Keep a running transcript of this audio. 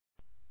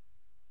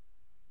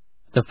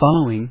The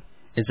following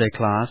is a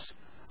class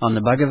on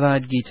the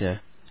Bhagavad Gita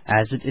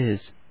as it is,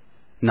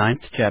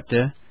 9th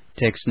chapter,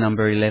 text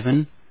number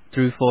 11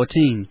 through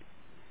 14,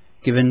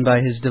 given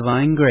by His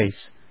Divine Grace,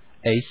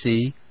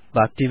 A.C.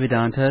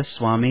 Bhaktivedanta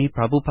Swami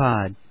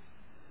Prabhupada,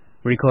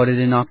 recorded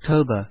in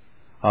October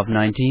of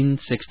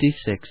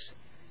 1966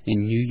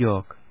 in New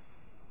York.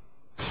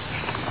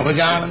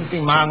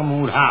 Avajananti mang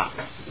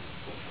mudha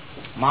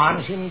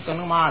manashim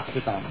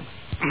tanumasritam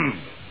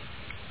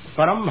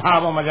param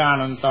bhavam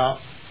ajananta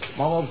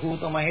mama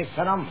bhuta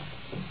maheswaram.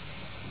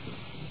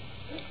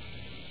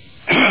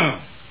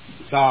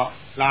 So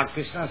Lord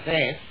Krishna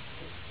says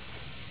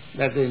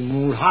that the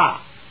mudha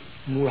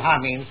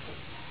means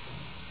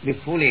the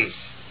foolish,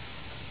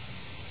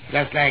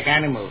 just like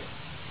animal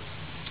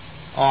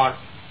or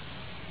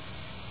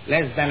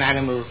less than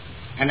animal,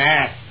 an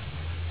ass,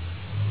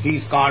 he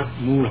is called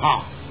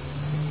mudha.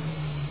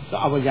 So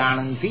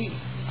avajananti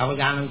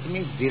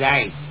means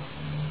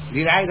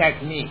derive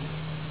at me.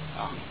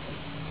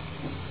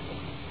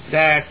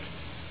 That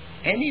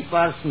any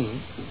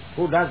person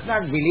who does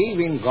not believe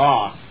in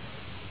God,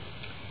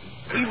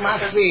 he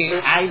must be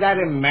either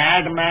a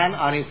madman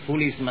or a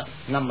foolish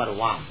number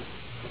one.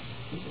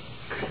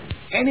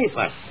 Any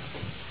person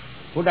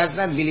who does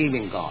not believe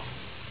in God.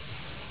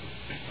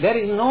 There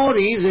is no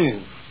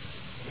reason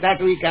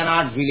that we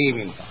cannot believe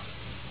in God.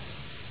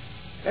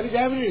 There is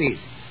every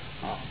reason.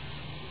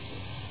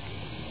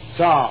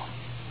 So,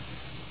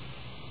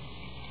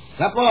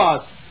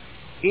 suppose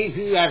if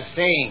you are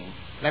saying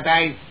that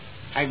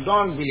I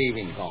don't believe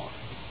in God,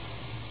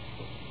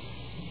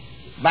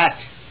 but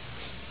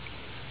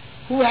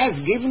who has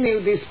given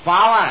you this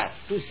power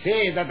to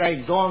say that I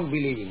don't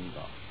believe in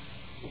God?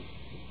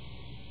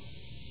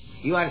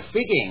 You are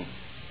speaking,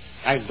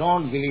 I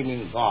don't believe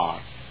in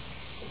God,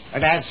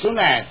 but as soon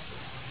as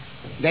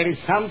there is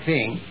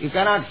something, you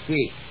cannot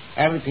speak,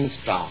 everything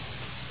stops.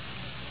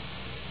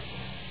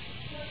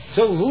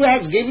 So who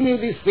has given you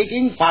this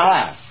speaking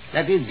power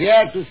that is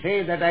there to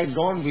say that I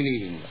don't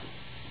believe in God?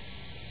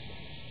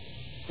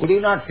 Would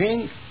you not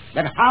think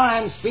that how I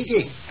am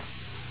speaking?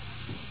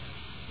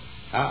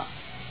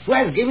 Who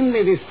has given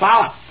me this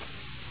power?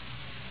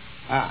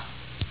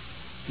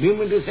 Do you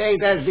mean to say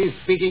that this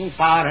speaking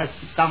power has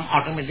come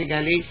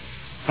automatically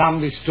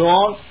from the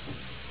stone?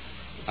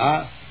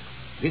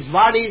 This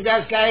body is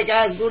just like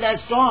as good as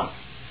stone.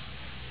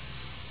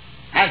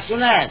 As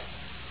soon as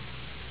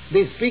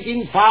the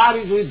speaking power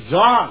is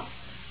withdrawn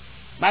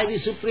by the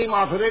supreme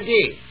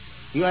authority,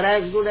 you are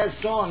as good as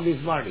stone, this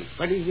body.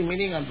 What is the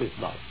meaning of this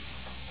body?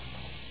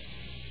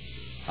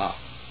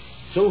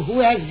 So who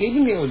has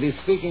given you this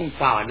speaking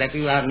power that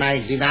you are now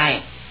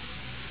denying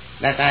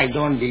that I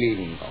don't believe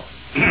in God?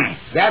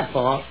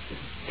 Therefore,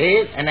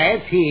 if an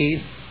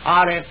atheist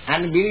or an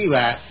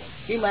unbeliever,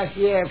 he must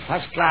be a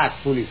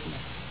first-class foolishman.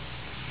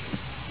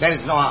 There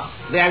is no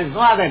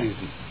other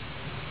reason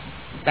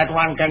that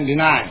one can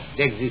deny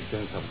the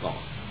existence of God.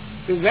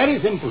 It is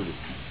very simple.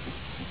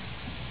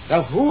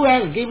 So who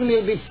has given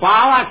you the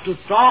power to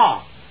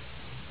talk,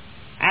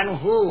 and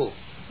who,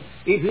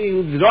 if he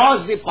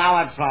withdraws the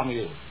power from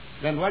you,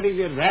 then what is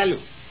your value?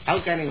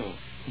 How can you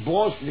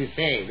boastfully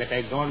say that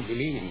I don't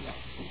believe in God?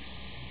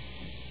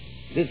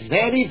 This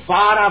very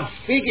power of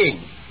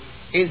speaking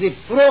is the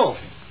proof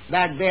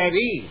that there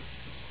is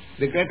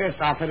the greatest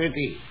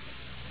authority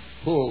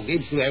who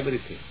gives you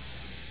everything.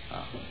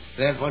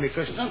 Therefore, the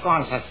Krishna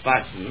conscious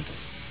person,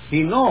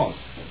 he knows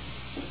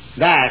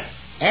that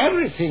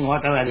everything,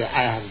 whatever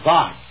I have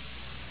got,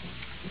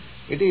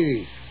 it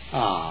is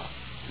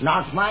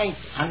not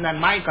under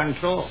my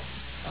control.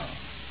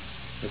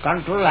 The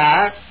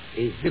controller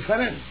is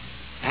different.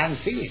 I am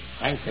seeing.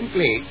 I am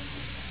simply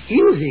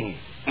using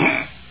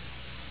it.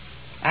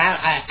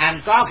 I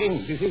am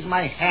talking, this is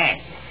my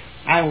hand.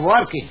 I am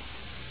working.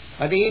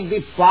 But if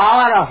the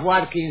power of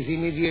working is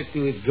immediately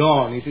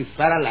withdrawn, it is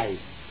paralyzed.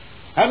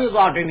 Have you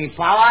got any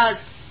power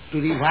to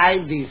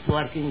revive this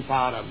working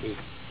power of this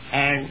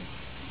hand?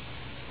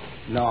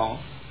 No.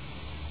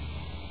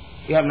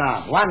 You have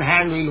not. One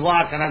hand will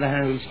work, another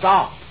hand will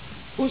stop.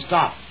 Who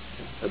stops?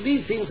 So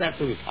these things have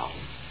to be taught.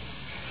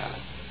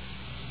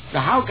 So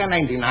how can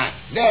I deny?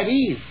 There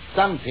is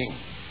something.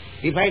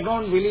 If I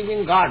don't believe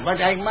in God, but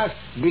I must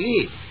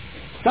believe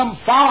some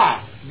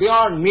power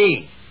beyond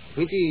me,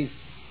 which is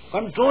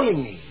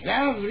controlling me in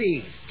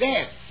every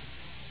step.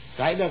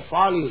 So either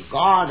call you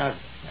God or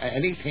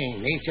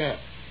anything, nature,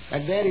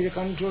 but there is a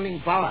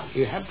controlling power.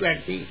 You have to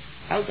admit.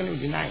 How can you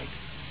deny it?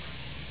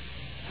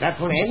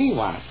 Therefore,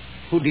 anyone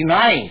who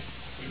denies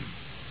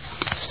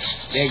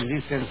the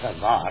existence of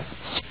God,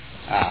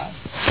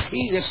 he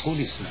is a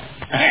foolish man.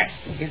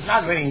 He is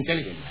not very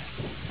intelligent man.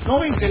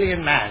 No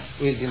intelligent man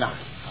will deny.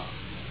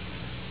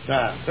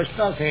 So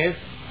Krishna says,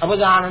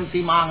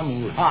 avajananti mang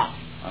mudha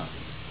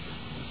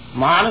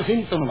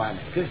manasim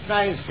tanumane.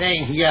 Krishna is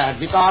saying here,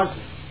 because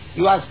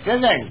you are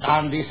present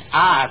on this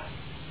earth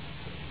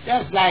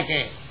just like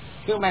a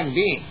human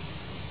being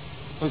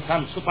with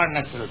some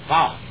supernatural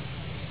power.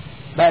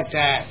 But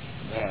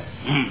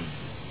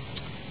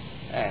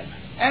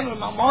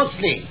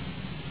mostly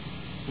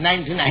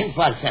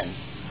 99%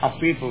 of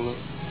people,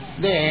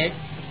 they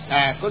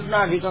could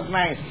not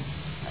recognize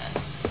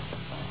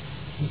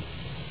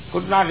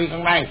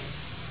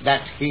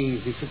that he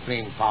is the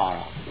supreme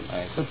power,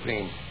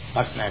 supreme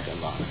personality of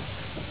God.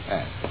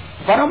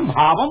 Param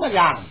bhavam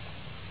ajanam.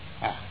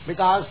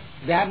 Because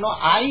they have no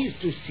eyes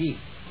to see.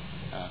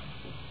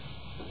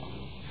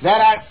 There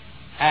are,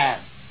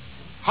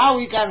 how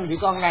we can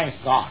recognize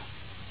God?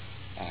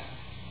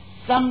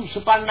 Some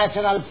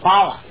supernatural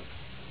power,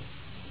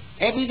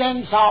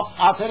 evidence of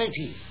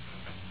authority,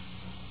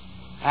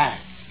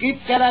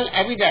 scriptural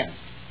evidence,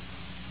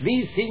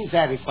 these things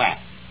are required.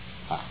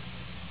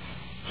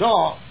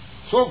 So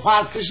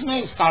far Krishna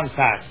is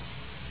concerned,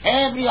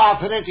 every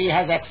authority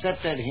has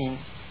accepted him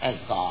as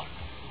God.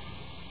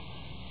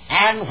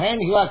 And when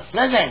he was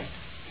present,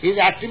 his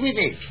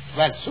activities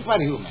were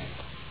superhuman.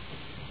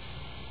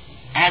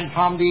 And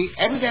from the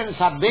evidence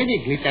of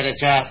Vedic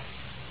literature,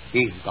 he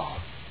is God.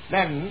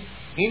 Then,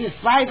 in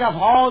spite of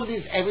all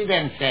these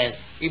evidences,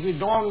 if you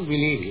don't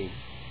believe him,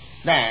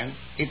 then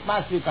it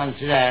must be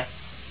considered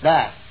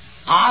the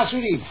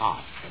asuri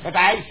bhav, that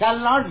I shall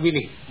not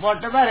believe.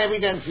 Whatever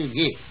evidence you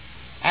give,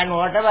 and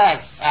whatever,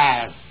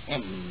 I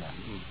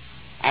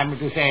am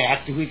to say,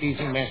 activities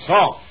you may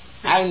show,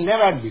 I will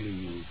never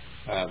believe you,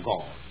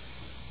 God.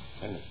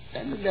 And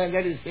then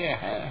that is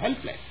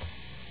helpless.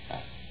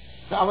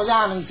 So,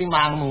 avajananti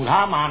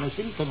manamudha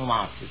manasim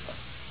tanumasita.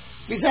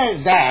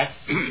 Besides that,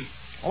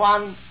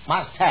 one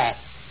must have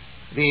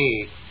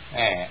the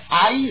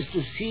eyes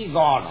to see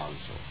God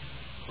also.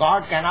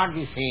 God cannot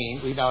be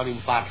seen with our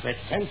imperfect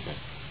senses.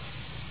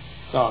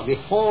 So the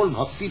whole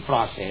bhakti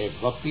process,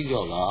 bhakti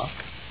yoga,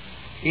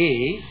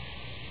 is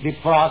the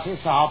process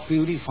of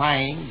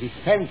purifying the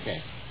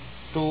senses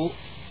to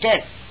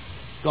test,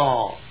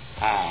 to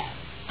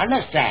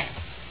understand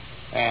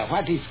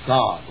what is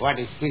God, what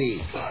is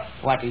spirit,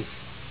 what is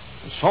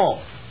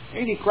soul.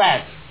 It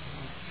requires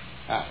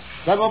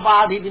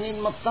sarvapadhi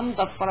vinimmaktam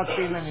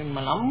tatparatena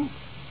nirmalam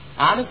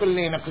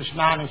anukullena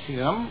krishnana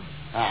siram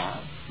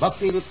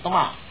bhakti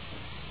uttama.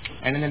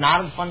 And in the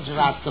Narad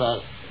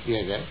Pancharattras,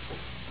 here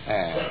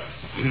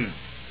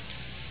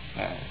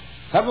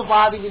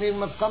sarvapadhi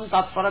vinimmaktam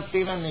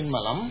tatparatena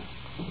nirmalam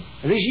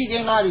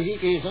rishikena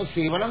rishikesa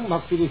sevanam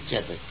bhakti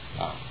uchyate.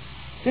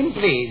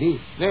 Simply,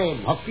 the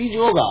bhakti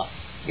yoga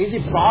is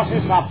the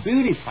process of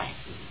purifying.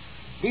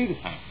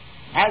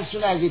 As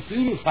soon as you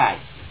purify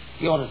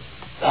your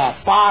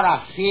power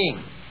of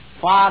seeing,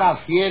 power of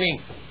hearing,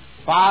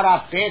 power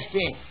of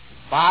tasting,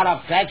 power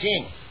of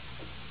touching,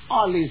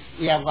 all this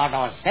we have got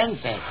our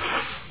senses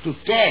to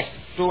taste,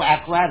 to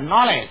acquire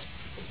knowledge.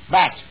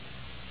 But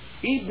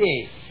if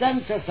the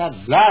senses are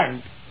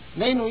blurred,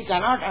 then we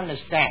cannot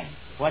understand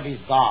what is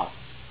God.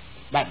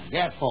 But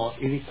therefore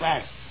it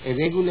requires a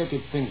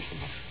regulative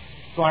principle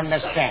to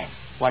understand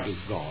what is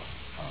God.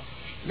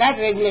 That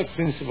regulative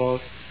principle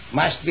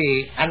must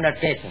be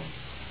undertaken.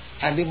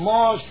 And the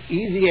most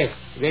easiest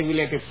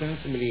regulative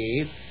principle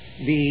is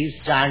the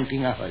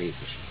chanting of Hare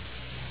Krishna.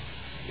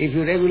 If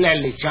you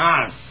regularly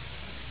chant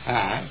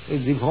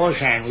with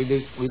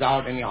devotion,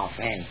 without any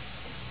offense,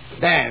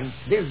 then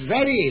this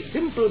very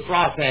simple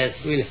process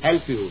will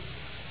help you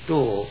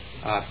to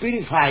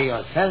purify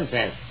your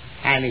senses,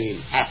 and you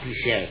will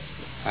appreciate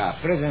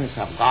presence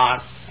of God,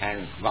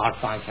 and God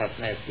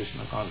consciousness,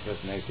 Krishna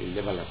consciousness will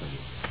develop in you.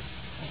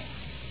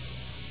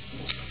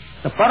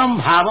 The param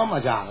bhavam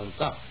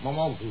ajananta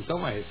mama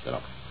bhutam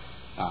ahesara.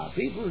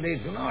 People, they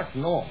do not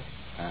know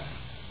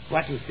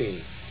what is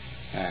the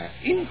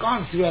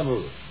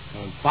inconceivable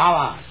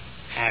power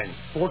and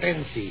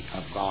potency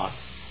of God.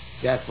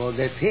 Therefore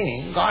they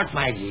think God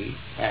might be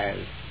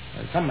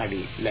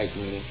somebody like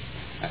me.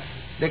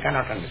 They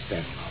cannot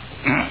understand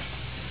God.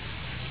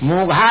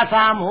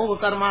 Moghasa mogha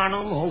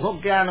karmano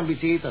moghogyan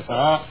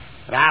vichetasa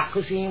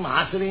rakhusim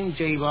asurim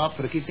chaiva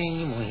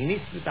prakitim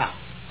mohini smita.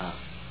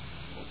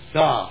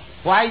 So,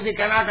 why they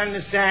cannot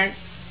understand?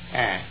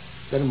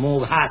 Then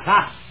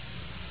moghasa.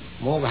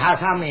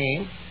 Moghasa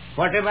means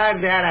whatever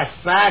they are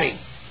aspiring,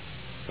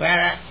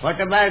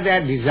 whatever they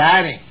are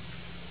desiring,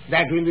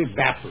 that will be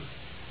baffled.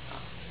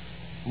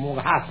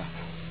 Moghasa.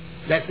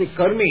 That's the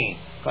karmi.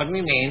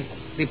 Karmi means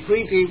the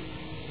creative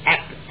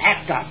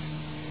actors.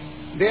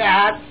 They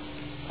are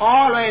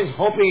always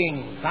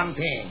hoping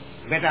something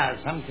better,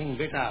 something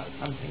better,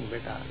 something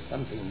better,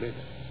 something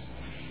better.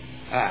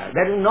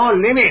 There is no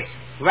limit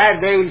where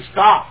they will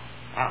stop.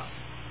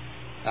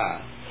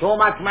 So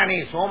much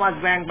money, so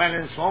much bank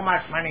balance, so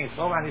much money,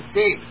 so much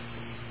estate.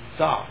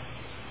 So,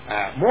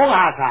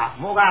 moghasa,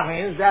 mogha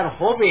means they are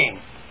hoping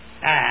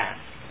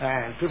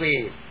to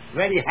be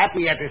very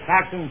happy at a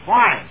certain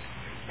point.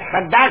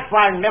 But that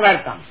point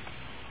never comes.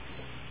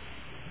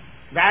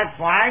 That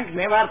point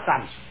never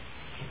comes.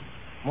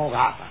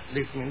 Moghasa.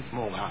 This means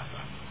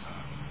moghasa.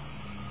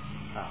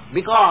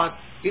 Because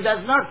he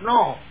does not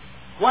know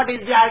what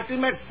is the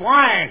ultimate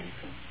point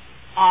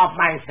of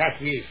my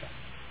satiation.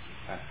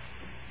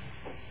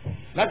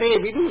 Nate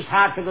vidu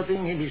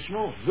sarthagatim hi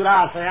Vishnu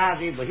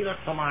durasayadi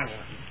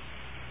bahirattamanya.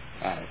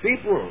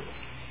 People,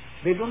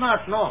 they do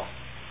not know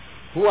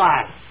who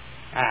are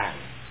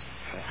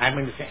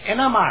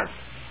enamored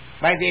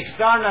by the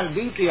external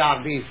beauty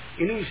of this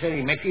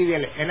illusory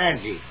material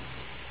energy,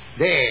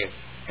 they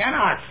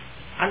cannot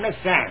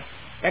understand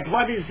that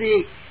what is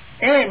the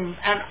aim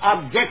and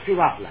objective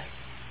of life.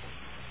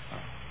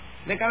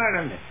 They cannot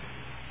understand.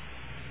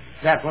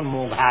 Therefore,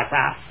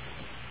 moghasa,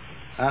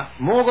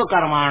 moga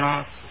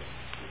karmana.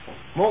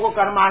 Moga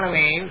karmana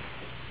means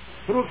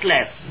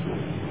fruitless,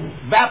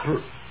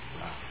 baffled.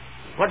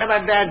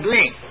 Whatever they are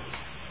doing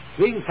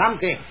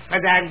something,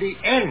 but at the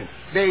end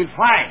they will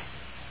find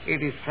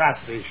it is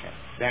frustration.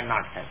 They are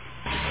not happy.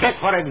 Take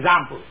for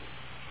example,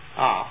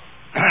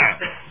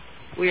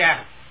 we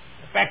have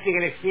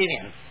practical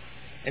experience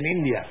in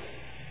India.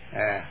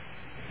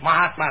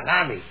 Mahatma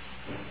Gandhi,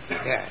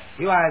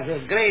 he was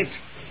a great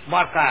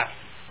worker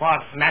for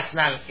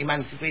national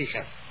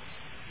emancipation.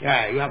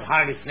 You have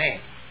heard his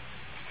name.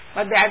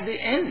 But at the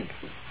end,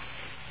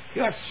 he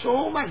was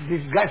so much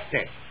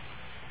disgusted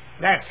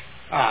that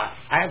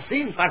I have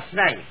seen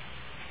personally,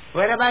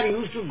 wherever he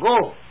used to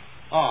go,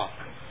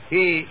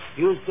 he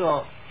used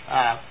to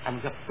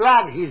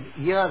plug his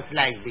ears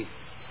like this.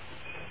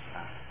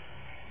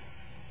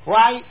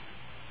 Why?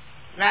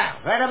 Now,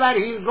 wherever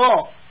he will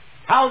go,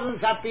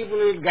 thousands of people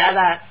will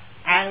gather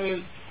and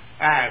will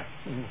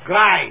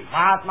cry,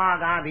 Mahatma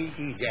Gandhi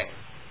ki jai.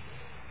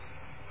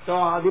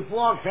 So the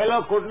poor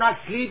fellow could not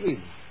sleep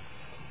in.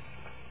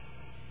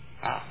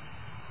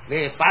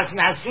 The person,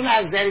 as soon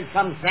as there is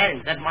some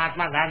sense that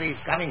Mahatma Gandhi is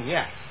coming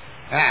here,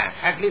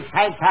 at least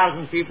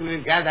 5,000 people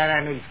will gather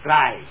and will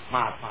cry,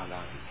 Mahatma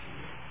Gandhi.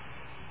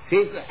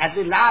 See, at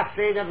the last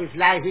stage of his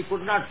life, he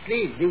could not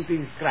sleep due to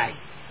his cry.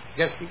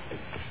 Just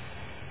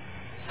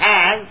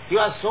and he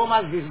was so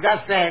much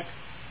disgusted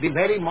the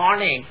very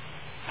morning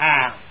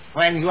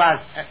when he was,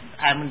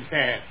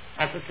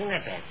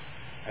 assassinated.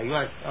 He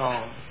was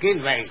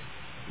killed by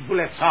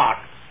bullet shot.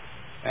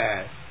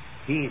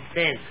 He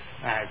said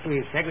to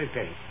his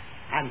secretary,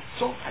 "I'm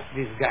so much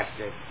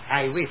disgusted.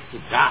 I wish to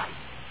die."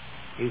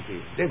 You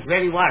see, this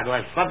very word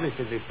was published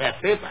in the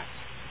paper.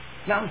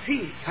 Now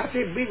see, such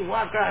a big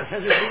worker,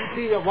 such a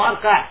sincere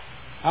worker,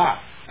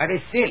 but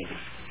still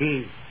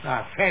he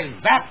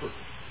felt baffled.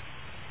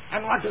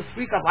 And what to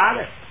speak of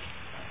others?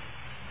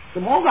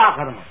 The moga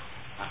karma.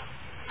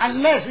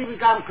 Unless we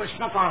become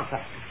Krishna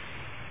conscious,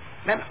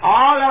 then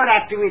all our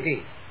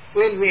activity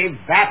will be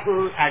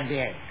baffled at the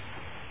end.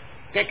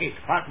 Take it.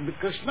 What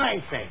Krishna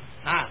is saying,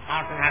 not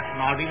an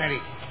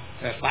ordinary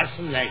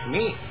person like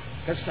me.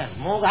 Krishna,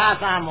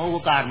 moghasa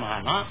moga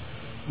karma,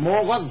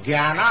 moga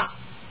jnana.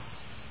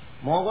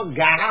 Moga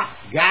jnana.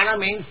 Jnana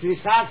means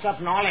research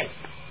of knowledge,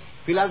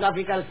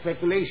 philosophical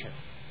speculation.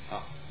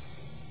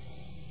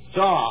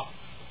 So,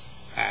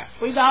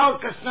 without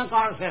Krishna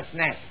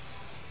consciousness,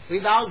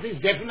 without this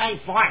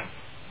definite point,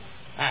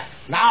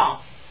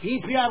 now,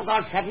 if you have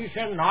got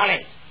sufficient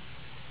knowledge,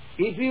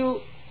 if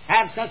you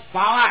have such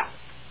power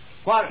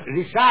for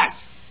research,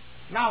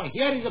 now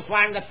here is the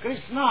point that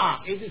Krishna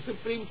is the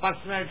Supreme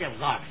Personality of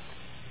God.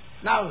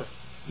 Now,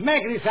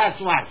 make research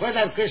work,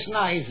 whether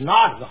Krishna is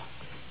not God.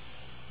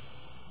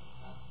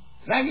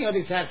 Then your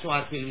research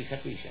work will be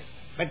sufficient.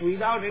 But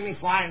without any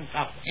point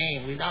of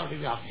aim, without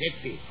any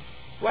objective,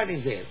 what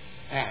is there?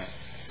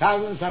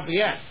 Thousands of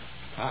years,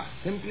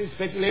 simply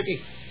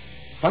speculating.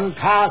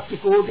 Panthasti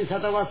koti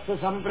satavastha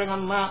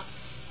sampragamma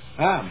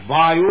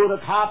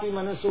vayurathapi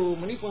manasu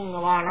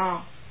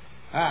munipungavana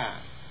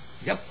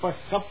jappas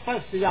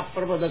sappasti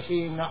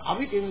japrabadasi na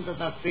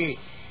avitintatasti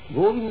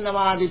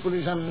govindavadi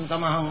purisam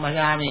tamaham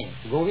bhajami.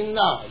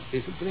 Govinda,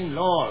 the Supreme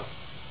Lord,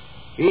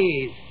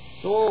 is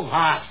so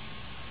vast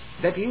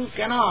that you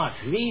cannot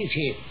reach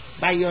it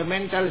by your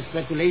mental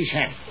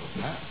speculation.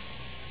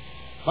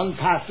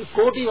 Panthasti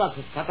koti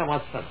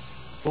satavastha.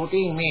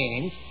 Koti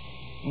means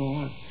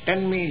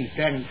 10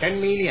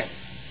 million.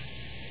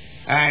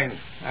 And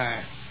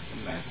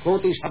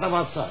koti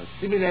satavastha,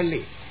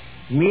 similarly,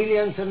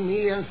 millions and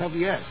millions of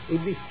years,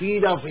 with the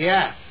speed of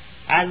air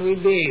and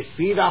with the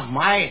speed of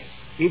mind,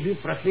 if you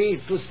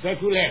proceed to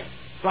speculate,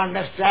 to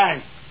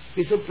understand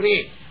the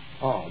Supreme,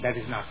 that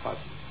is not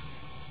possible.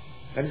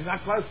 That is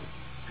not possible.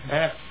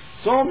 There are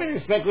so many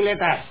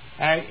speculators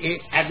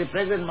at the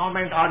present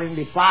moment or in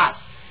the past,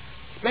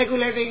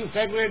 speculating,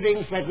 they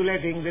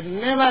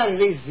never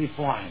reach the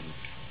point.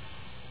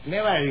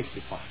 Never reach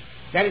the point.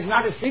 There is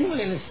not a single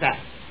instant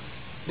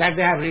that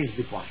they have reached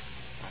the point.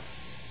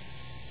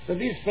 So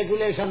this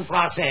speculation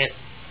process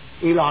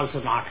will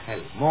also not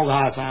help.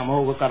 Moghasa,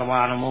 moga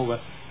karmana, moga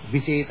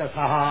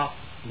vicetasaha.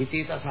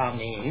 Vicetasaha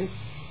means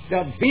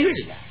the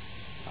bewildered.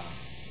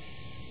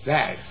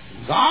 That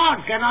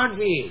God cannot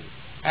be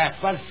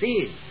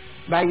perceived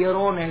by your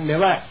own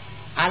endeavor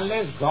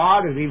unless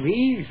God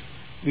reveals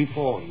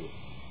before you.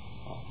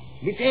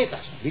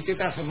 Vicetasa.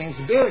 Vicetasa means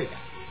bewildered.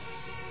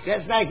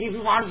 Just like if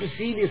you want to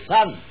see the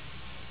sun,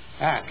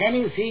 can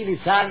you see the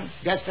sun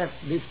just at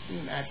this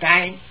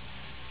time,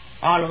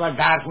 all over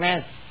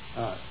darkness?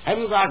 Have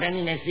you got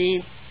any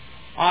machine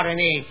or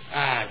any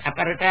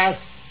apparatus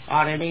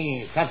or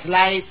any such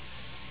light?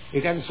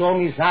 You can show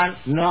me sun?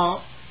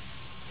 No,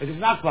 it is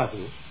not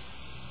possible.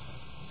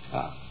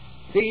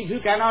 See, if you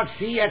cannot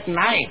see at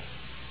night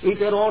with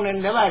your own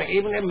endeavor,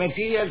 even a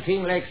material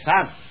thing like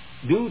sun,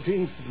 do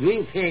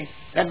you think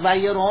that by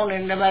your own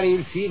endeavor you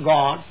will see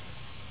God?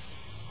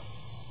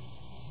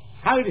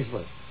 How it is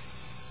possible?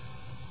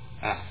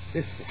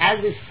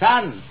 As the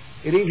sun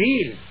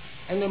reveals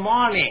in the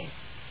morning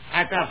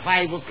at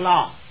 5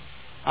 o'clock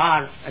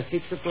or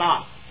 6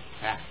 o'clock.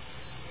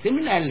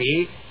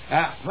 Similarly,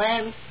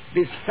 when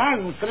the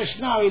sun,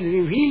 Krishna, will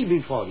reveal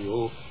before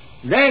you,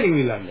 then you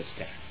will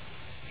understand.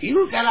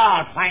 You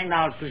cannot find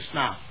out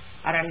Krishna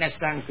or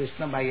understand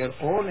Krishna by your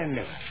own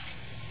endeavor.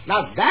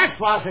 Now that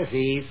process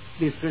is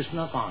this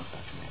Krishna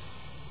consciousness.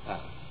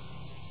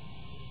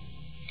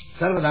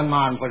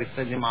 Sarvadharman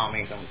paristajya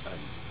mamekam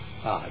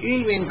saranam. You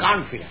will be in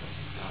confidence.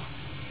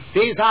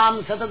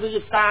 Tesam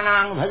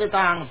satadujuktanang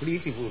bhajatanang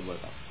priti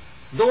purvakam.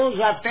 Those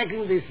who are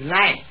taking this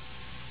life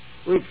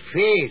with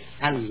faith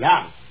and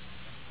love,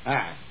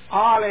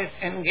 all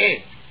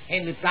engaged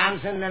in the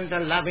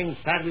transcendental loving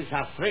service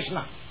of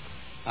Krishna,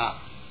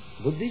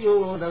 buddhi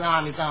yogam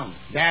dadamitam,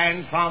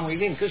 then from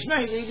within,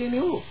 Krishna is within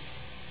you.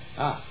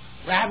 I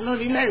have no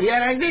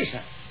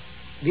realization.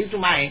 Due to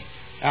my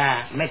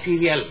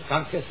material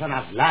conception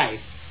of life,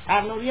 I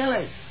have no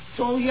realization.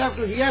 So you have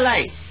to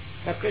realize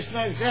that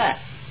Krishna is there.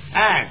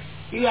 And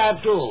you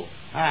have to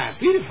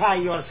purify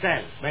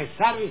yourself by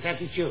service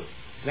attitude.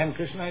 Then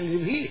Krishna will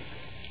reveal.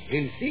 He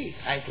will see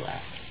eye to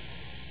eye.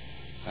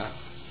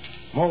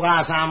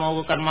 Moga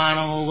samoga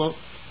karmana moga.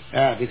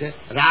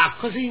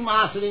 Rakshasi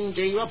masarim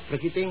chaiva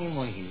prakiting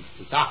mohini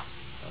sita.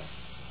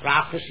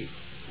 Rakshasi.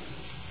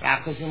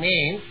 Rakshasi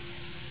means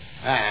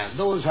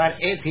those who are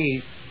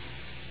atheists,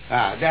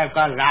 they are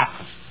called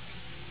Rakshas.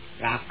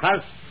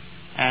 Rakshas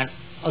and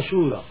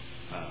Asura.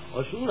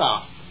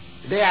 Asura,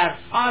 they are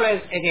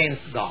always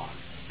against God.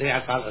 They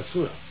are called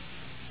Asura.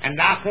 And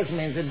Rakshas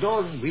means they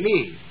don't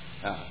believe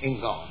in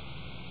God.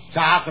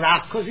 Chak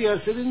Rakshasi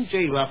Asurin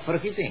Chaiva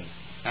Prakiting.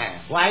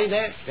 Why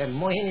that? They are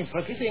Mohini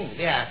Prakiting.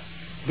 They are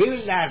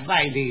bewildered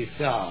by this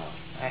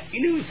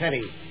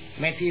illusory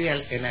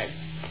material energy.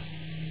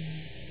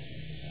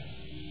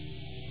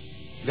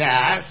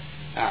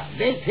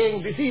 They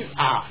think this is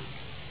art.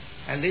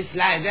 And this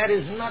life, there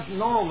is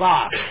no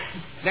God.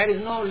 There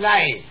is no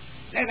life.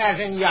 Let us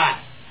enjoy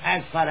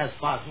as far as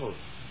possible.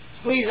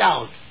 Squeeze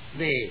out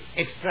the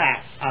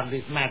extract of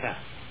this matter.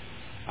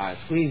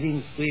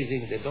 Squeezing,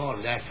 they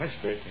don't. They are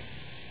frustrated.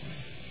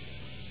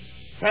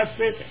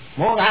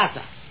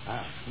 Moghasa.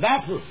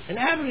 Baffled in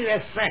every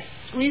respect.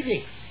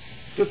 Squeezing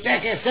to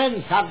take a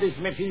sense of this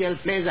material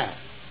pleasure.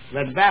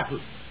 But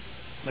baffled.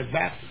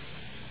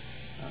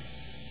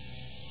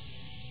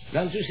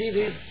 Don't you see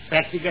this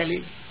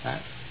practically?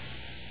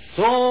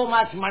 So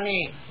much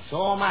money,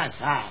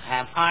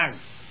 have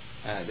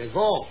earned. They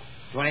go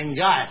to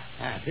enjoy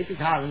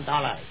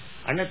 $50,000,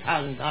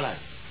 $100,000.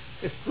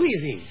 They're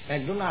squeezing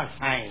and do not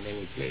find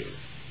any place.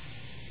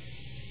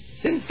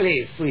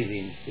 Simply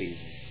squeezing.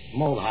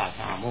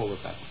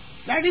 Moghata.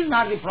 That is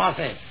not the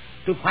process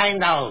to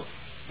find out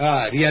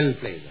real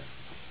pleasure.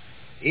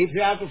 If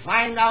you have to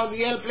find out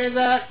real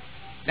pleasure,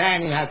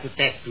 then you have to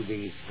take to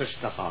the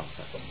Krishna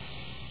consciousness.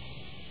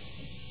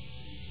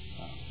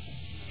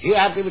 You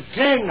have to be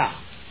trained up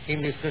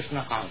in this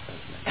Krishna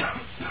consciousness.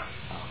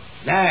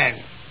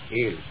 Then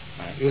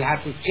you'll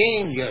have to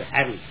change your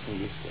habits in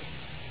this way.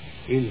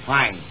 You'll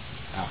find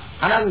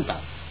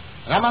Ananta,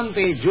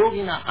 Ramante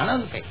Yogina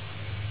Anante,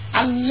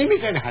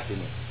 unlimited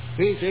happiness,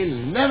 which will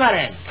never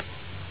end.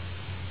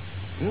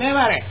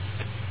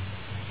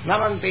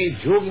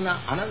 Ramante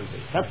Yogina Anante,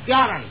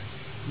 Satyananda.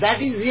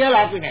 That is real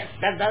happiness.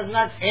 That does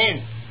not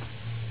end.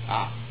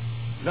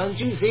 Don't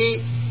you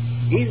see?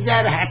 Is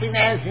there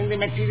happiness in the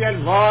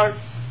material world,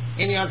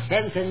 in your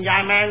sense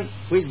enjoyment,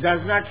 which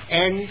does not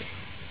end?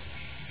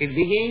 It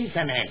begins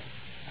and ends.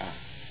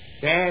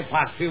 Say for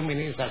a few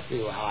minutes or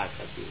few hours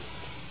or few.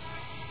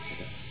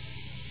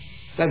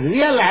 The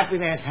real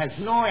happiness has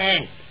no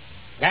end.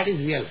 That is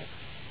real happiness.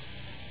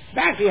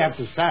 That you have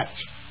to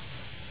search.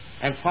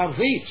 And for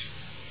which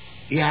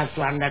you have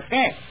to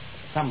undertake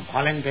some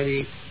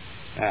voluntary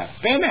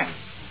payment.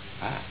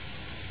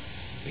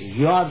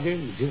 You are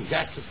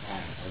just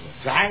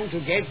trying to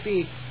get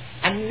the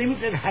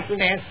unlimited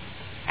happiness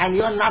and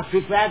you are not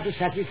prepared to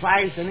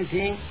sacrifice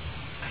anything.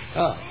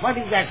 What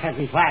is that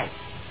sacrifice?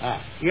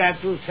 You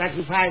have to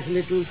sacrifice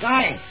little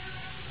time.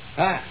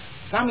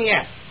 Come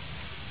here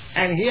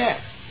and hear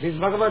this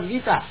Bhagavad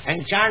Gita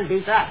and chant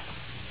Gita.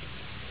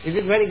 Is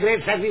it very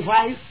great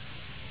sacrifice?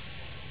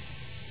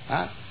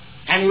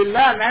 And you will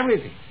learn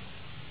everything.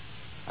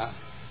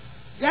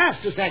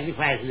 Just to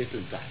sacrifice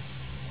little time.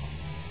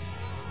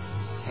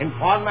 In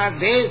former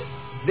days,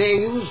 they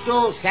used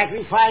to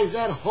sacrifice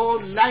their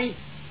whole life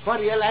for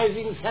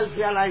realizing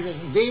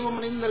self-realization.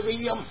 Devam Indra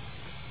Vidyam.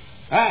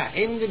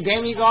 In the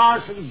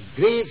demigods and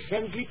great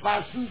saintly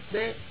persons,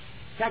 they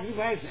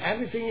sacrifice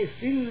everything, is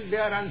still they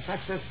are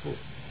unsuccessful.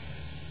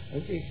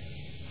 Okay.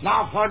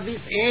 Now for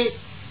this age,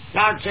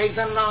 Lord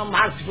Chaitanya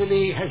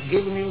mercifully has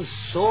given you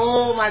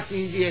so much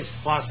easiest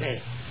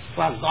process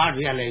for God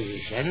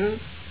realization.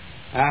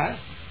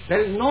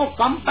 There is no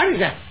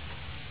comparison.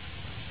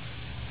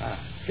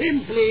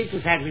 Simply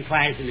to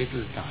sacrifice a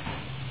little time.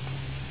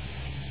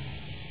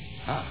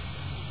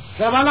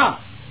 Sravana,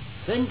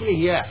 simply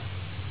here.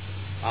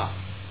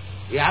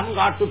 You haven't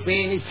got to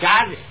pay any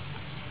charges.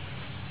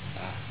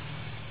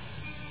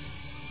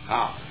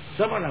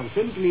 Sravana,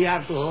 simply you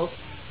have to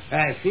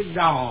sit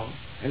down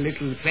a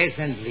little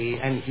patiently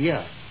and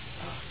hear.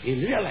 You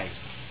realize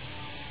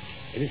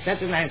it is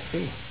such a nice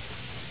thing.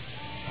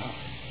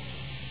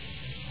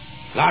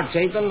 Lord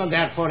Chaitanya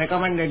therefore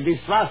recommended this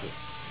process.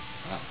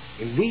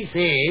 In these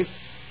days,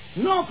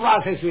 no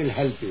process will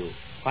help you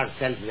for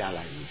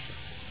self-realization.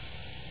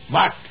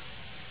 But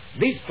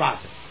this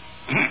process,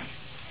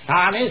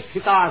 Thane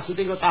sthita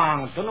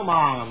sutigatang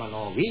tanumang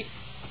manovi,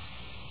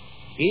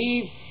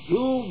 if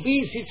you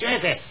be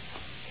situated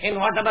in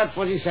whatever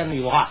position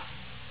you are,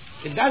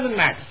 it doesn't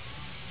matter.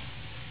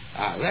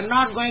 We are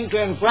not going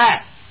to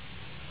inquire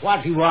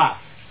what you are.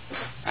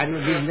 Are you a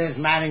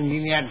businessman,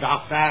 engineer,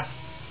 doctor,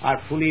 or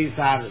police,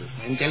 or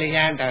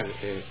intelligent, or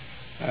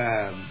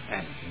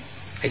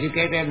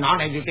educated,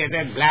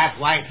 non-educated, black,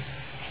 white?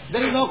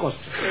 There is no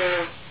question.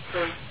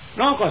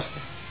 No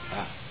question.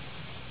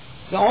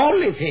 The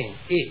only thing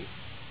is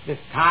the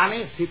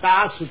sthane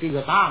sthita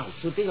sutigatang.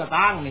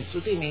 Sutigatang means,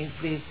 suti means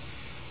this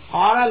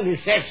oral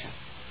reception.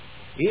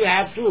 You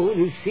have to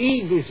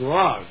receive this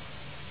word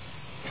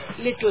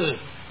little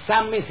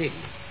submissively.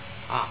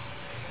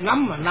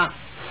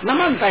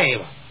 Namanta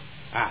eva.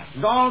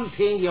 Don't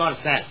think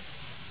yourself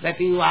that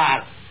you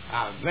are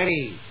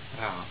very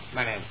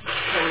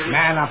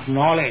man of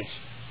knowledge,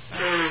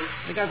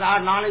 because our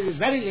knowledge is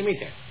very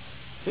limited.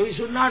 So we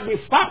should not be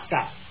puffed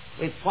up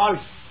with false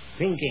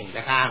thinking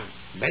that I am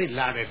very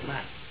learned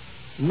man.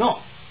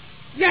 No,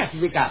 just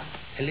become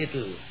a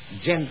little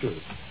gentle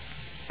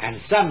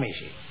and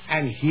submissive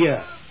and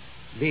hear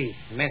these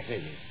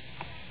messages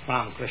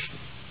from Krishna.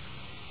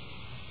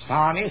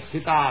 Sthane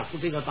sthita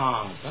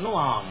sutigatang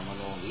tanuang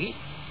manovi.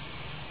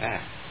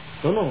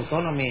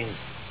 Tanu means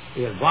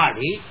your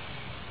body,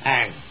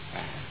 and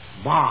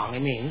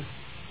bang means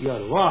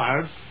your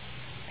words,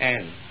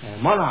 and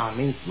mana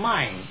means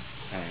mind.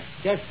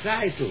 Just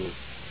try to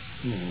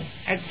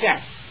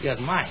adjust your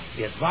mind,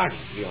 your body,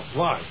 your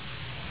words,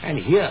 and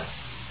hear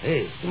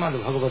Srimad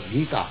Bhagavad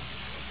Gita,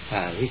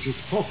 which is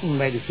spoken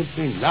by the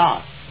Supreme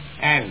Lord,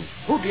 and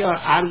put your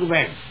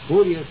arguments,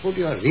 put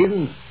your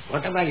reasons,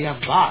 whatever you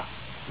have got.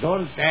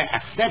 Don't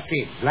accept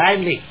it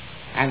blindly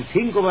and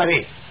think over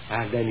it,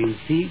 and then you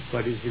see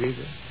what is the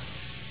reason.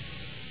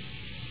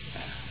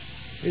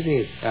 This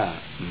is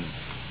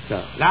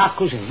the last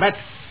question. But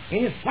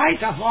in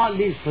spite of all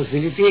these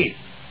facilities,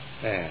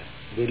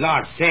 the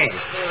Lord says,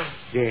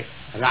 the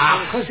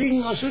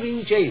Rakhasim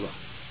Asurim Chaiva.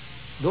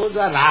 Those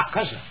are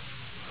Rakshasa.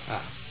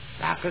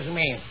 Rakshasa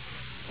means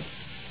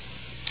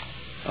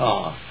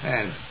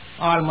and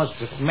almost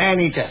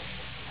man-eaters.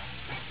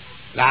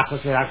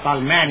 Rakshasa are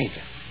called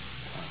man-eaters.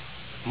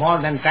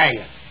 More than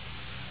tigers.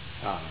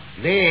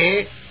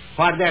 They,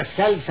 for their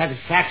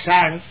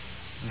self-satisfaction,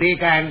 they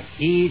can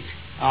eat,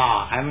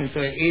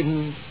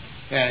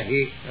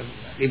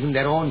 even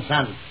their own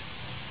sons.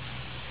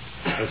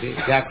 You see,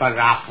 they are called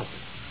Rakshasa.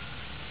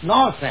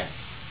 No sense.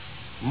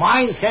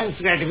 My sense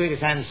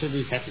gratification should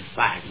be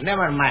satisfied.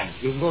 Never mind,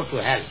 you go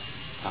to hell.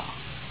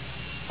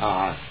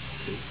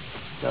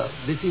 So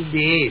this is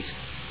the age.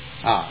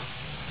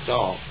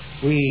 So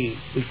we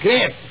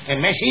create a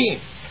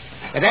machine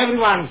that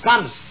everyone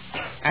comes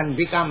and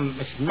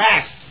becomes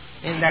smashed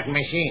in that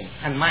machine,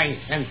 and my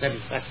sense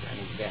satisfaction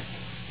is there.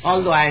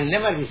 Although I will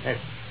never be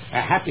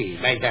happy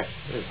by that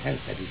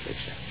sense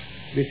satisfaction.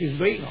 This is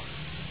going on.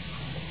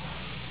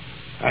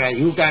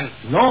 You can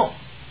know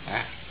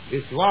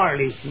this world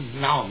is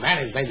now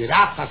managed by the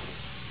Rakshasas.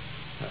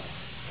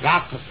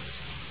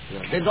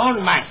 They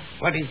don't mind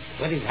what is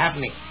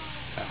happening.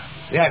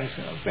 They are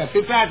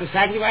prepared to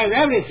sacrifice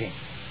everything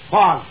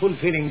for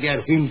fulfilling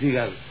their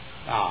whimsical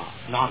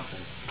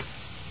nonsense.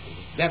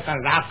 They are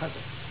called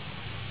Rakshasas.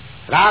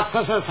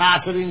 Rakshasa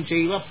sasarin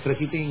chaiva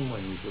prakiting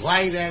manju.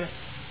 Why they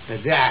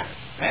are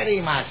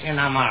very much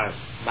enamored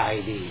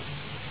by the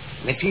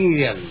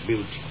material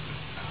beauty.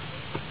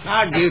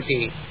 Not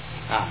beauty,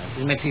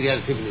 the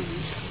material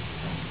civilization.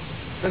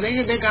 So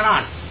they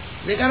cannot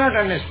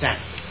understand.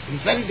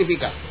 It's very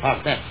difficult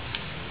for them.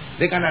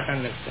 They cannot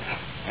understand.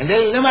 And they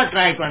will never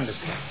try to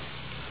understand,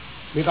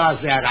 because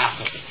they are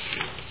Rakshasas.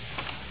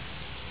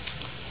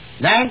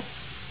 Then,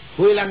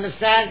 who will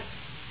understand?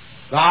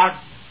 God,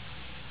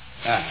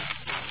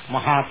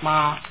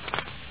 Mahatma,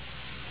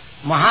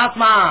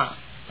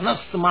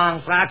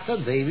 anastamang pratsa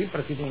devi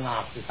prakritim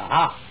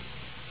apsitaha.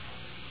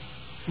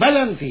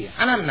 Balanti,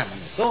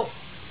 anandamani. So,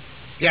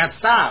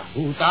 yatta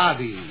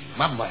bhutadi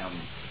mabbayam.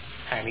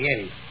 And here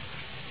is,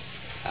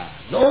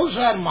 those who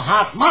are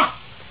Mahatma.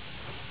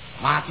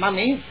 Mahatma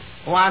means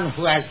one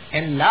who has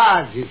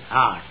enlarged his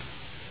heart.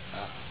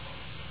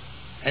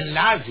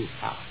 Enlarged his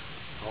heart.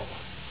 Oh,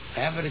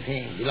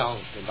 everything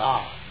belongs to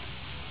God.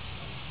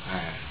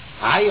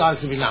 I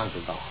also belong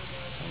to God.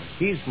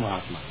 He is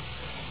Mahatma.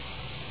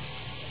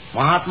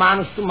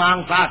 Mahatmanastu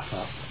mang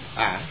pratha.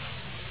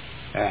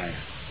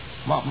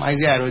 My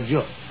dear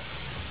Ujjo,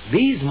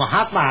 these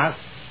Mahatmas,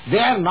 they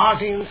are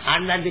not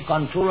under the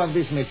control of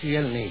this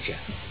material nature.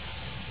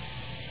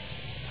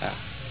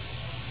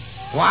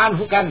 One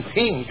who can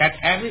think that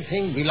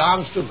everything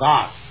belongs to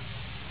God,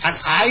 and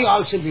I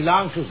also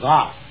belong to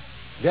God.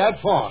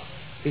 Therefore,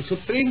 the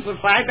Supreme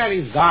Proprietor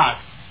is God.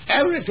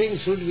 Everything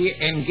should be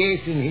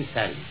engaged in His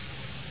service.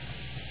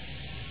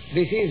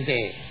 This is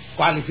the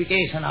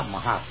qualification of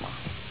Mahatma.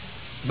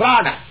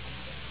 Broader.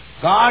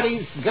 God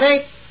is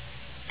great,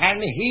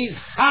 and His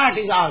heart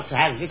is also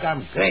has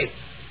become great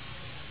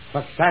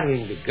for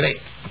serving the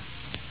great.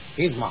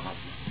 He is Mahatma.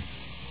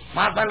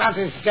 Mahatma not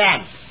a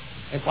stamp,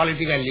 a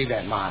political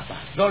leader,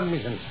 Mahatma. Don't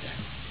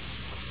misunderstand.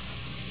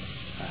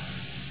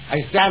 I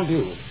stamp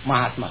you,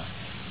 Mahatma,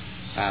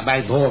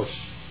 by votes,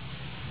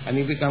 and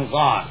you become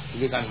God,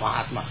 you become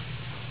Mahatma.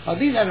 Now,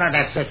 these are not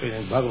accepted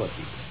in Bhagavad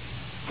Gita.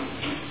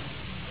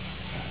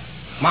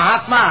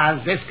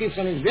 Mahatma's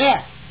description is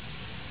there.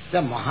 The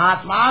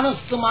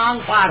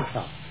Mahatmanastumang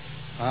Partha,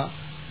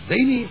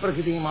 Devi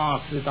Prakriti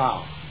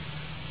Masrita.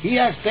 He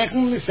has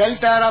taken the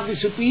shelter of the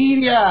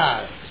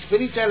superior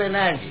spiritual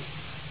energy.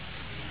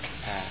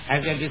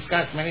 As we have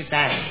discussed many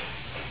times,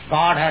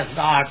 God has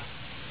got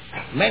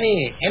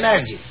many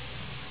energies.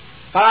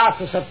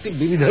 Parasa Sakti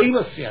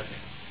Vividhaivasyate.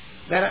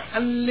 There are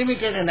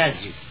unlimited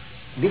energies,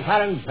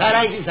 different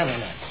varieties of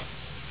energy.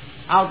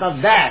 Out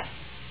of that,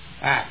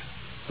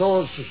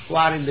 those who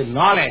are in the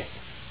knowledge,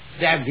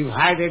 they have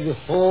divided the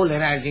whole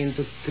energy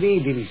into three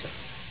divisions.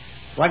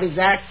 What is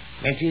that?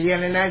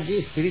 Material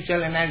energy,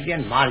 spiritual energy,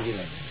 and marginal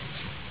energy.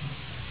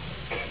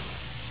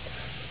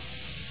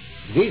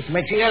 This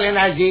material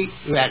energy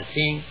we are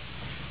seeing,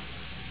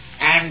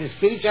 and the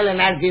spiritual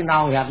energy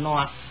now we have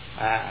no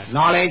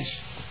knowledge.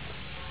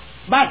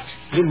 But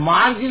the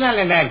marginal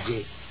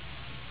energy,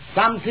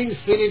 something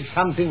spirit,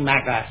 something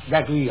matter,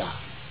 that we are.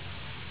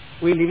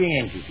 We living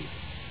entities.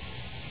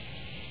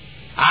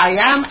 I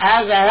am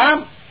as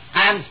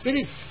I am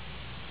spirit,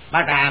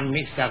 but I am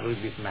mixed up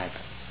with this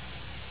matter.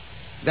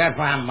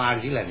 Therefore I am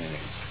marginal energy,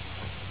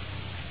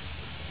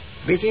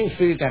 between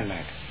spirit and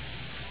matter.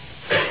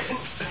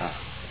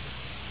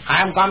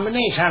 I am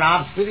combination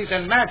of spirit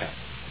and matter.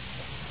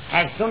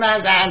 As soon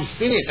as I am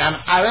spirit, I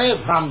am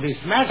away from this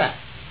matter.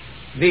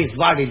 This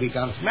body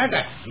becomes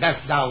matter.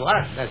 That's the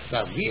word, that's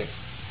the being.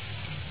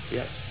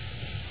 Yes.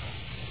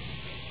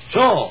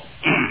 So,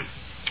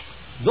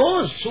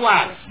 those who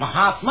are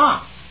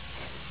Mahatma,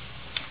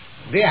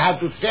 they have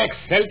to take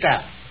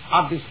shelter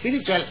of the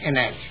spiritual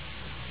energy.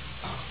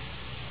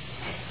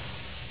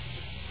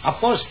 Of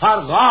course,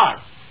 for God,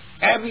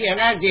 every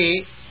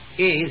energy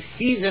is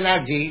His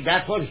energy,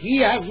 therefore He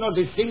has no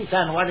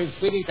distinction what is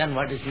spirit and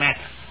what is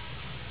matter.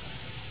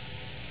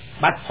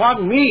 But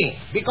for me,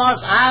 because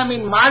I am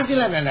in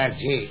marginal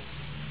energy,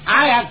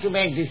 I have to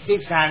make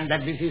distinction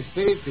that this is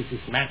spirit, this is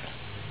matter.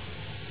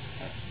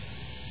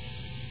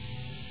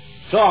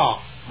 So,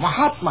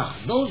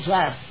 Mahatma, those who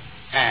have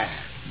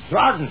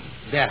broadened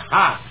their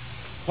heart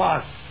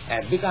for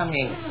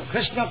becoming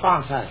Krishna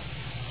conscious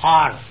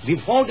or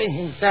devoting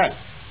himself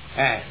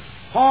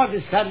for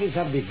the service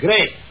of the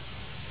great,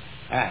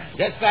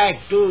 just like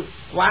to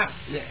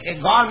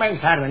a government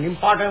servant,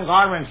 important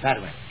government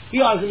servant, he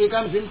also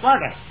becomes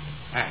important.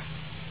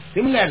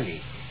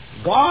 Similarly,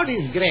 God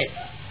is great,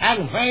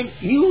 and when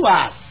you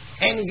are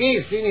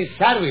engaged in His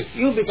service,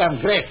 you become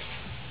great.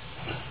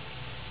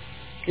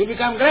 You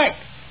become great.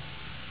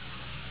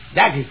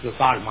 That is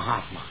called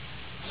Mahatma.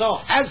 So,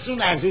 as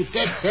soon as you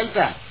take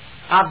shelter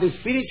of the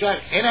spiritual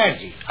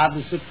energy of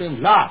the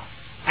Supreme Lord,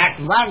 at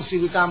once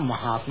you become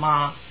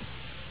Mahatma.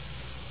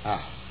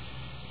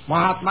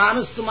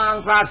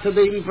 Mahatmanastumang Pratha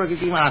Devi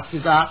Prakriti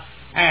Masrita.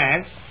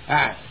 And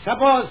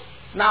suppose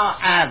now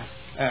I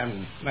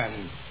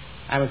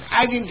was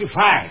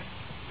identified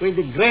with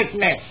the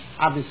greatness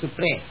of the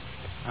Supreme.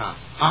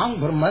 Aham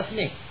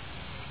Brahmasmi.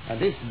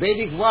 This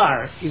Vedic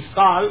word is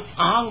called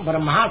Aham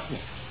Brahmasmi.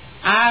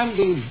 I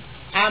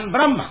am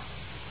Brahma.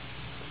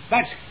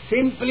 But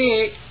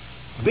simply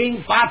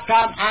being part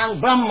of Aham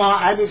Brahma,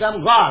 I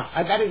become God.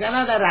 That is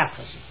another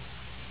rakshasa,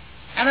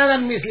 another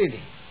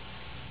misleading.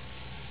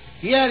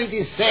 Here it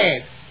is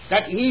said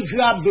that if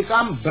you have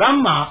become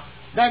Brahma,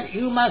 then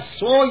you must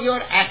show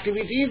your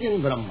activities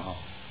in Brahma.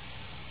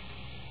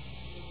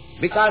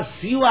 Because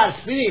you are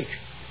spirit,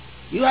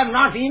 you are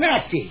not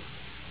inactive.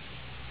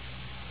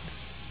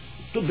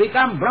 To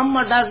become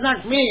Brahma does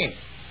not mean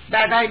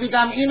that I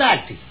become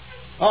inactive.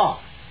 Oh,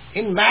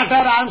 in matter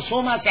I am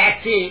so much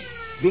active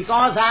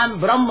because I am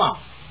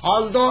Brahma.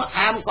 Although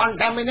I am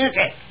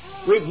contaminated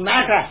with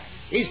matter,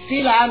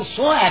 still I am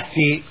so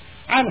active,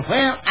 and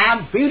when I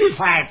am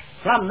purified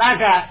from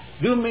matter,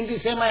 do you mean to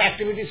say my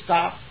activity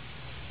stop?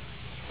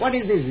 What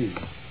is this?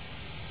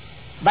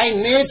 By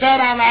nature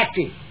I am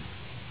active.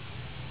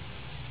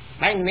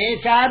 By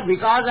nature,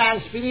 because I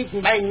am spirit,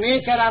 by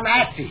nature I am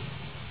active.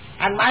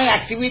 And my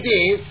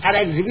activities are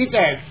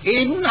exhibited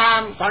even I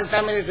am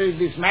contaminated with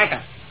this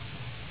matter.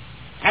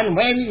 And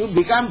when you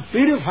become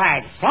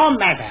purified from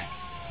matter,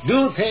 do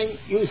you think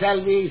you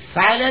shall be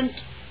silent?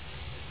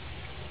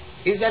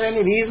 Is there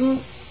any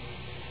reason?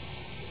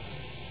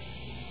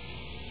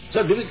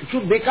 So to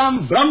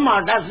become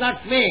Brahma does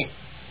not mean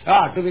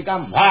to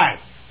become void.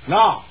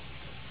 No.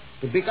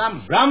 To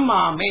become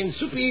Brahma means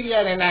superior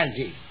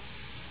energy.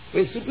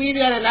 With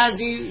superior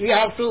energy we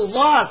have to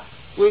work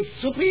with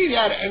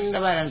superior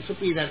endeavor and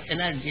superior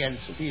energy and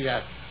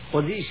superior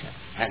position.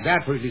 And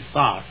therefore it is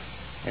taught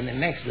in the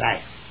next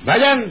life.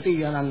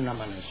 Bhajanti Ananda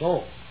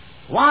Manaso.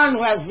 One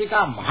who has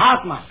become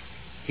Mahatma,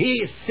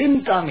 his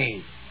symptom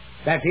is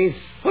that he is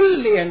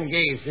fully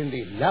engaged in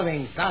the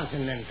loving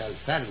transcendental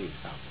service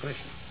of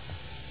Krishna.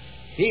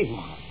 He is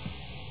Mahatma.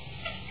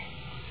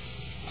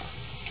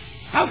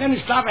 How can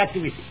he stop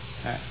activity?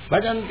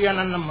 Bhajanti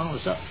Ananda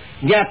Manaso.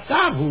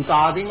 Yatta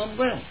bhutadim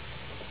abhyam.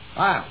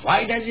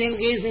 Why does he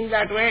engage in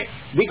that way?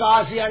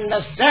 Because he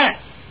understands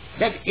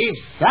that if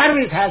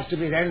service has to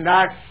be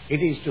rendered, it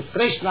is to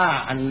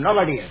Krishna and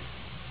nobody else.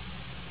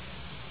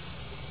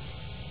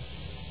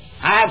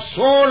 I have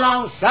so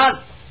long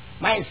served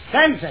my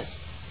senses.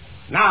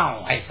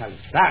 Now I shall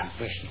serve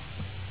Krishna,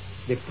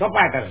 the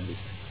proprietor of this.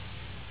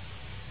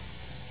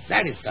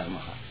 That is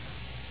karma.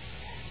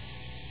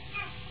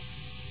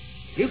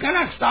 You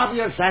cannot stop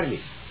your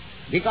service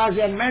because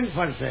you are meant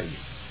for service.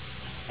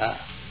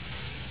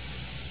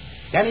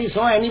 Can you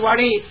show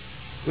anybody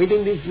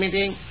within this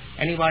meeting,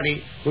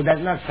 anybody who does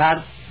not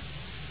serve?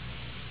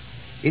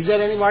 Is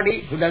there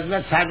anybody who does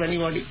not serve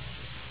anybody?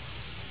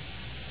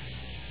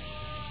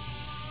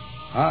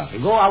 You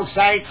go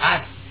outside,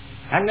 ask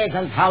hundreds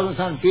and thousands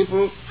of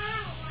people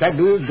that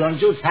don't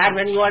you serve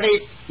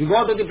anybody? You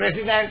go to the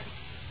president,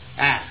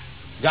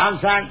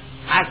 Johnson,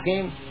 ask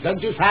him,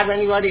 don't you serve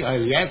anybody? Oh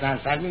yes, I am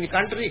serving the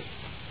country.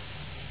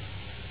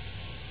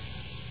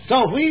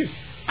 So who is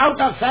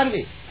out of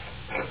service?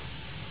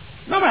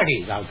 Nobody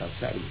is out of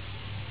service.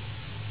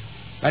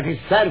 But he is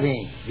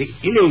serving the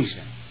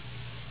illusion.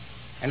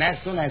 And as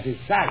soon as he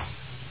serves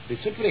the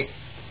Supreme,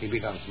 he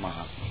becomes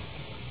Mahatma.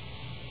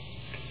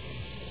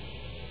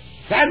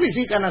 Service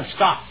you cannot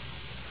stop.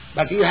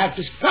 But you have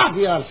to stop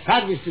your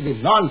service to the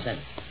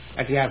nonsense.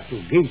 But you have to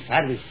give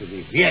service to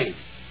the reality.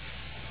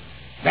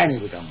 Then you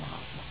become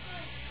Mahatma.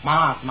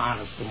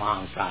 Mahatma astu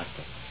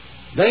mahasasta.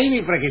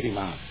 Daini prakriti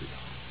mahasita.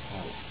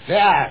 They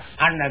are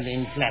under the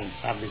influence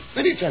of the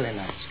spiritual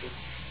energy.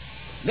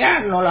 They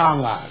are no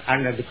longer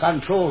under the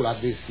control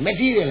of this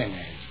material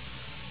energy.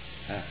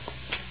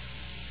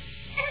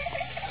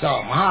 So,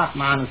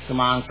 Mahatma astu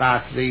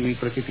mahasasta devi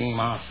prakriti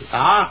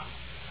mahasita.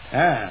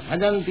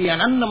 Bhajanti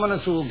Ananda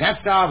Manasu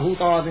Gasta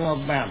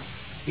Bhutadim Abhyam.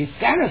 He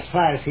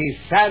transfers his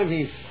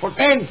service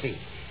potency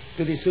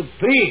to the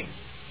Supreme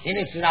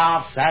instead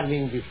of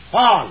serving the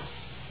false.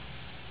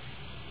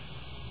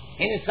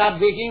 Instead of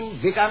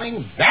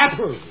becoming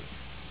baffled.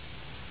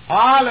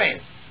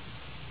 Always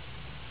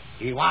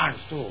he wants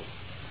to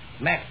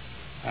make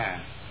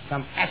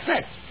some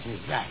asset in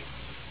his life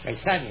by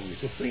serving the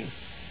Supreme.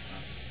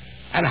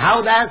 And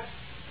how that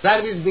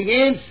service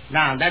begins?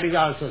 Now that is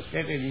also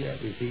stated here,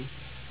 you see.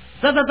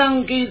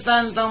 Satatam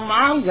kirtantam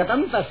mam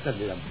gatam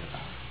tastadidamrita.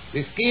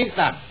 This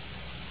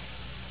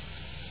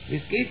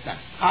kirtan,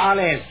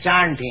 always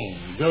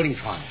chanting,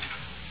 glorifying.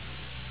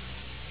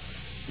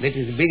 That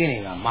is the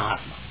beginning of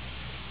Mahatma.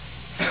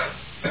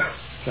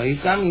 So you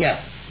come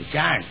here, you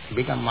chant, you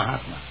become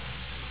Mahatma.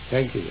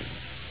 Thank you very much.